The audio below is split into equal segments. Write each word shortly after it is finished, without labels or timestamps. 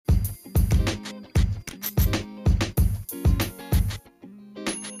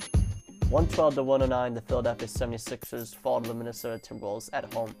112-109, the Philadelphia 76ers fall to the Minnesota Timberwolves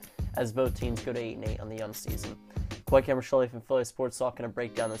at home as both teams go to 8-8 on the young season. Coy Camiscioli from Philly Sports Talk going to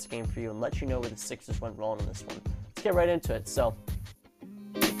break down this game for you and let you know where the Sixers went wrong in this one. Let's get right into it. So,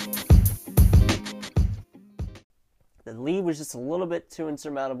 the lead was just a little bit too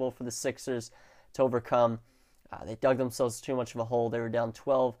insurmountable for the Sixers to overcome. They dug themselves too much of a hole. They were down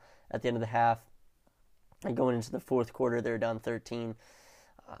 12 at the end of the half. And going into the fourth quarter, they were down 13.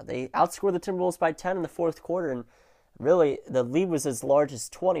 They outscored the Timberwolves by 10 in the fourth quarter, and really the lead was as large as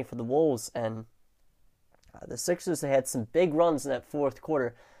 20 for the Wolves. And the Sixers, they had some big runs in that fourth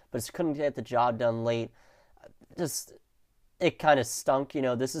quarter, but just couldn't get the job done late. It kind of stunk.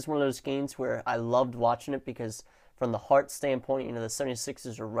 This is one of those games where I loved watching it because from the heart standpoint, the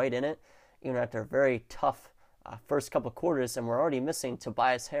 76ers are right in it, even after a very tough first couple of quarters, and we're already missing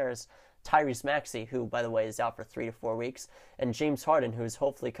Tobias Harris, Tyrese Maxey, who, by the way, is out for 3 to 4 weeks, and James Harden, who's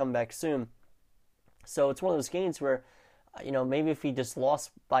hopefully come back soon. So it's one of those games where, maybe if he just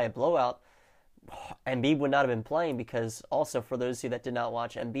lost by a blowout, Embiid would not have been playing because also, for those of you that did not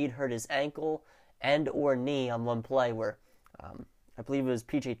watch, Embiid hurt his ankle and or knee on one play where I believe it was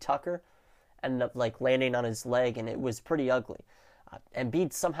PJ Tucker ended up landing on his leg, and it was pretty ugly.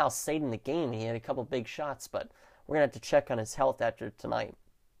 Embiid somehow stayed in the game. He had a couple big shots, but we're going to have to check on his health after tonight.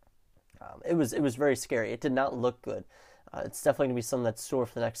 It was very scary. It did not look good. It's definitely going to be something that's sore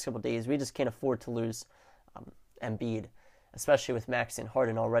for the next couple of days. We just can't afford to lose Embiid, especially with Maxey and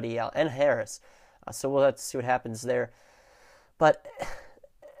Harden already out, and Harris. So we'll have to see what happens there. But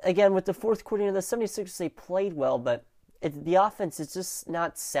again, with the fourth quarter, the 76ers, they played well, but the offense is just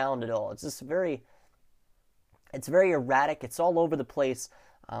not sound at all. It's just very erratic. It's all over the place.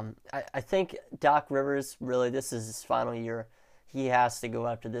 I think Doc Rivers, really, this is his final year. He has to go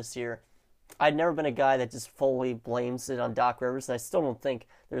after this year. I've never been a guy that just fully blames it on Doc Rivers, and I still don't think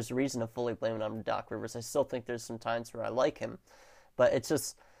there's a reason to fully blame it on Doc Rivers. I still think there's some times where I like him, but it's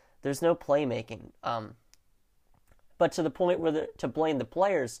just, there's no playmaking. But to the point where to blame the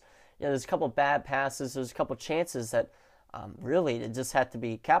players, there's a couple bad passes, there's a couple chances that really it just had to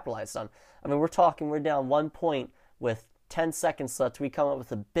be capitalized on. I mean, we're down 1 point with 10 seconds left. We come up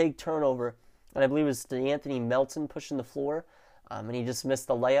with a big turnover, and I believe it was D'Anthony Melton pushing the floor, and he just missed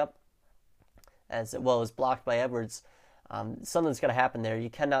the layup as well as blocked by Edwards. Something's going to happen there. You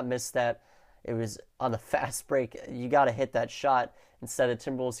cannot miss that. It was on the fast break. You got to hit that shot. Instead, the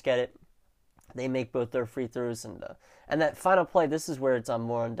Timberwolves get it. They make both their free throws, and that final play. This is where it's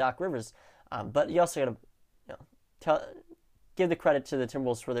more on Doc Rivers. But you also got to give the credit to the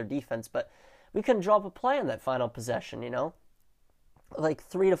Timberwolves for their defense. But we couldn't draw up a play on that final possession.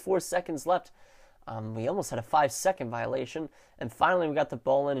 3 to 4 seconds left. We almost had a 5-second violation, and finally we got the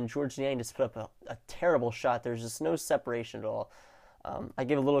ball in, and George Niang just put up a terrible shot. There's just no separation at all. I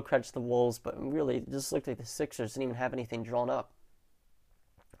give a little credit to the Wolves, but really it just looked like the Sixers didn't even have anything drawn up.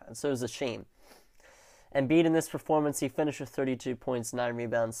 And so it was a shame. Embiid in this performance, he finished with 32 points, 9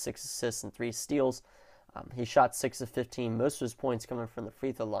 rebounds, 6 assists, and 3 steals. He shot 6 of 15, most of his points coming from the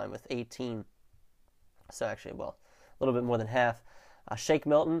free throw line with 18. So actually, a little bit more than half. Shake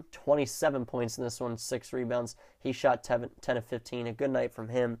Milton, 27 points in this one, 6 rebounds. He shot 10 of 15. A good night from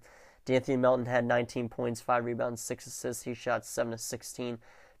him. D'Anthony Melton had 19 points, 5 rebounds, 6 assists. He shot 7 of 16.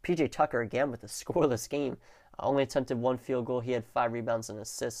 PJ Tucker, again, with a scoreless game. Only attempted 1 field goal. He had 5 rebounds and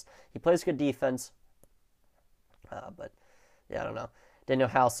assists. He plays good defense. But, I don't know. Daniel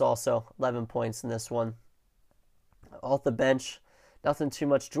House also, 11 points in this one. Off the bench, nothing too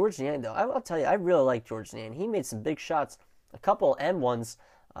much. George Niang, though, I'll tell you, I really like George Niang. He made some big shots. A couple and-ones,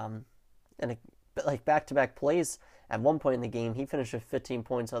 and back-to-back plays at one point in the game. He finished with 15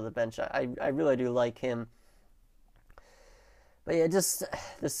 points on the bench. I really do like him. But just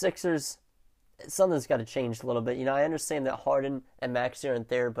the Sixers, something's got to change a little bit. I understand that Harden and Maxey aren't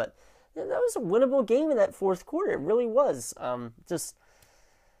there, but that was a winnable game in that fourth quarter. It really was. Just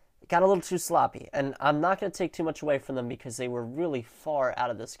got a little too sloppy. And I'm not going to take too much away from them because they were really far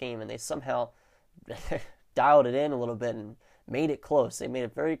out of this game, and they somehow dialed it in a little bit and made it close. They made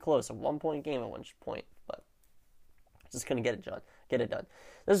it very close, a 1-point game at one point, but just couldn't get it done.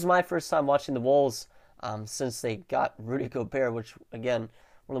 This is my first time watching the Wolves since they got Rudy Gobert, which, again,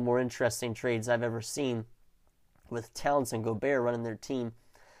 one of the more interesting trades I've ever seen with Towns and Gobert running their team.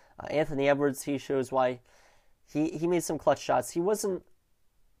 Anthony Edwards, he shows why. He made some clutch shots. He wasn't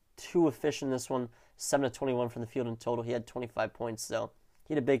too efficient in this one, 7 of 21 from the field in total. He had 25 points, though.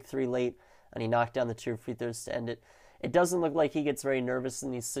 He had a big 3 late, and he knocked down the 2 free throws to end it. It doesn't look like he gets very nervous in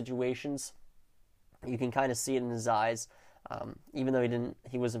these situations. You can kind of see it in his eyes, even though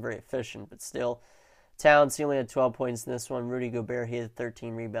he wasn't very efficient, but still, Towns, he only had 12 points in this one. Rudy Gobert, he had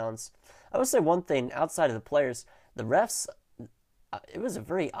 13 rebounds. I would say one thing outside of the players, the refs, it was a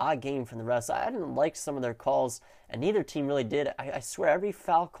very odd game from the refs. I didn't like some of their calls, and neither team really did. I swear every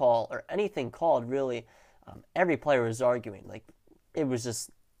foul call or anything called, really, every player was arguing. Like, it was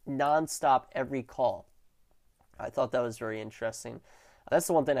just nonstop every call. I thought that was very interesting. That's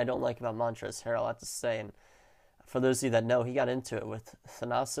the one thing I don't like about Montrezl Harrell, I have to say. And for those of you that know, he got into it with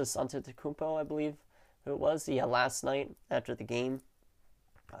Thanasis Antetokounmpo, I believe who it was. Yeah, last night after the game.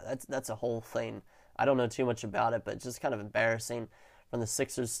 That's a whole thing. I don't know too much about it, but it's just kind of embarrassing from the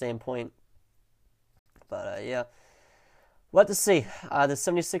Sixers' standpoint. But, yeah. We'll have to see. The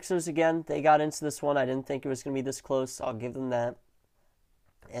 76ers, again, they got into this one. I didn't think it was going to be this close. I'll give them that.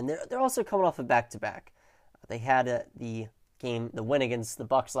 And they're also coming off a back-to-back. They had the win against the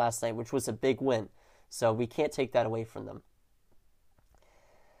Bucks last night, which was a big win. So we can't take that away from them.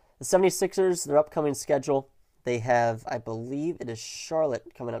 The 76ers, their upcoming schedule, they have, I believe it is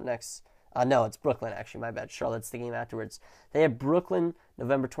Charlotte coming up next. No, it's Brooklyn, actually. My bad. Charlotte's the game afterwards. They have Brooklyn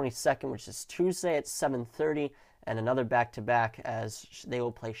November 22nd, which is Tuesday at 7:30, and another back-to-back as they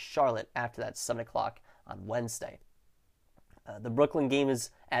will play Charlotte after that, 7 o'clock on Wednesday. The Brooklyn game is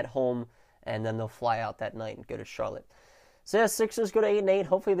at home, and then they'll fly out that night and go to Charlotte. So, yeah, Sixers go to 8-8.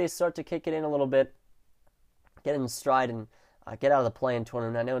 Hopefully they start to kick it in a little bit, get in stride, and get out of the play-in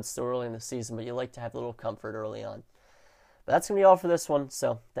tournament. I know it's still early in the season, but you like to have a little comfort early on. But that's going to be all for this one.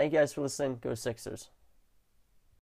 So thank you guys for listening. Go Sixers.